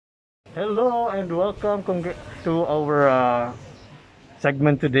Hello and welcome to our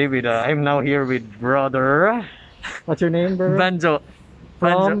segment today. With I'm now here with brother. What's your name, brother? Vanjo.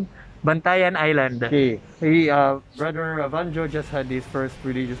 From Bantayan Island. okay. Brother Vanjo just had his first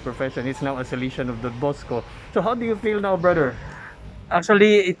religious profession. He's now a Salesian of the Bosco. So how do you feel now, brother?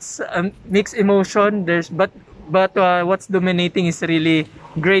 Actually, it's a mixed emotion. But what's dominating is really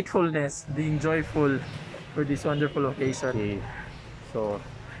gratefulness, being joyful for this wonderful occasion. Okay. So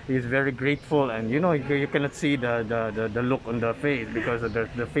he's very grateful, and you cannot see the look on the face because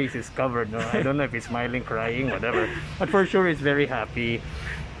the face is covered. No? I don't know if he's smiling, crying, whatever. But for sure, he's very happy.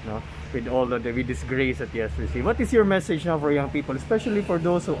 No, with all with this grace that he has received. What is your message now for young people, especially for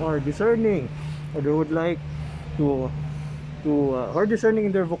those who are discerning or who would like to are discerning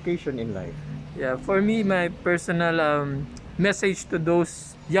in their vocation in life? Yeah, for me, my personal message to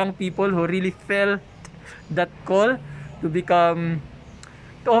those young people who really felt that call to become,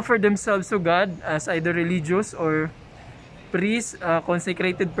 to offer themselves to God as either religious or priest,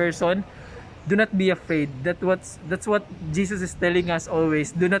 consecrated person. Do not be afraid. That's what Jesus is telling us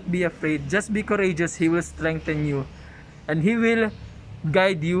always. Do not be afraid. Just be courageous. He will strengthen you, and He will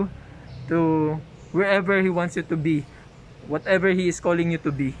guide you to wherever He wants you to be, whatever He is calling you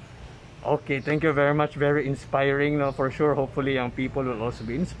to be. Okay, thank you very much. Very inspiring, no, for sure. Hopefully, young people will also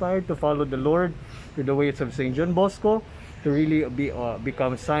be inspired to follow the Lord through the ways of Saint John Bosco, to really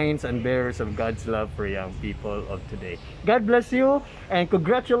become signs and bearers of God's love for young people of today. God bless you and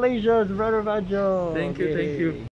congratulations, Brother Vanjo. Thank you.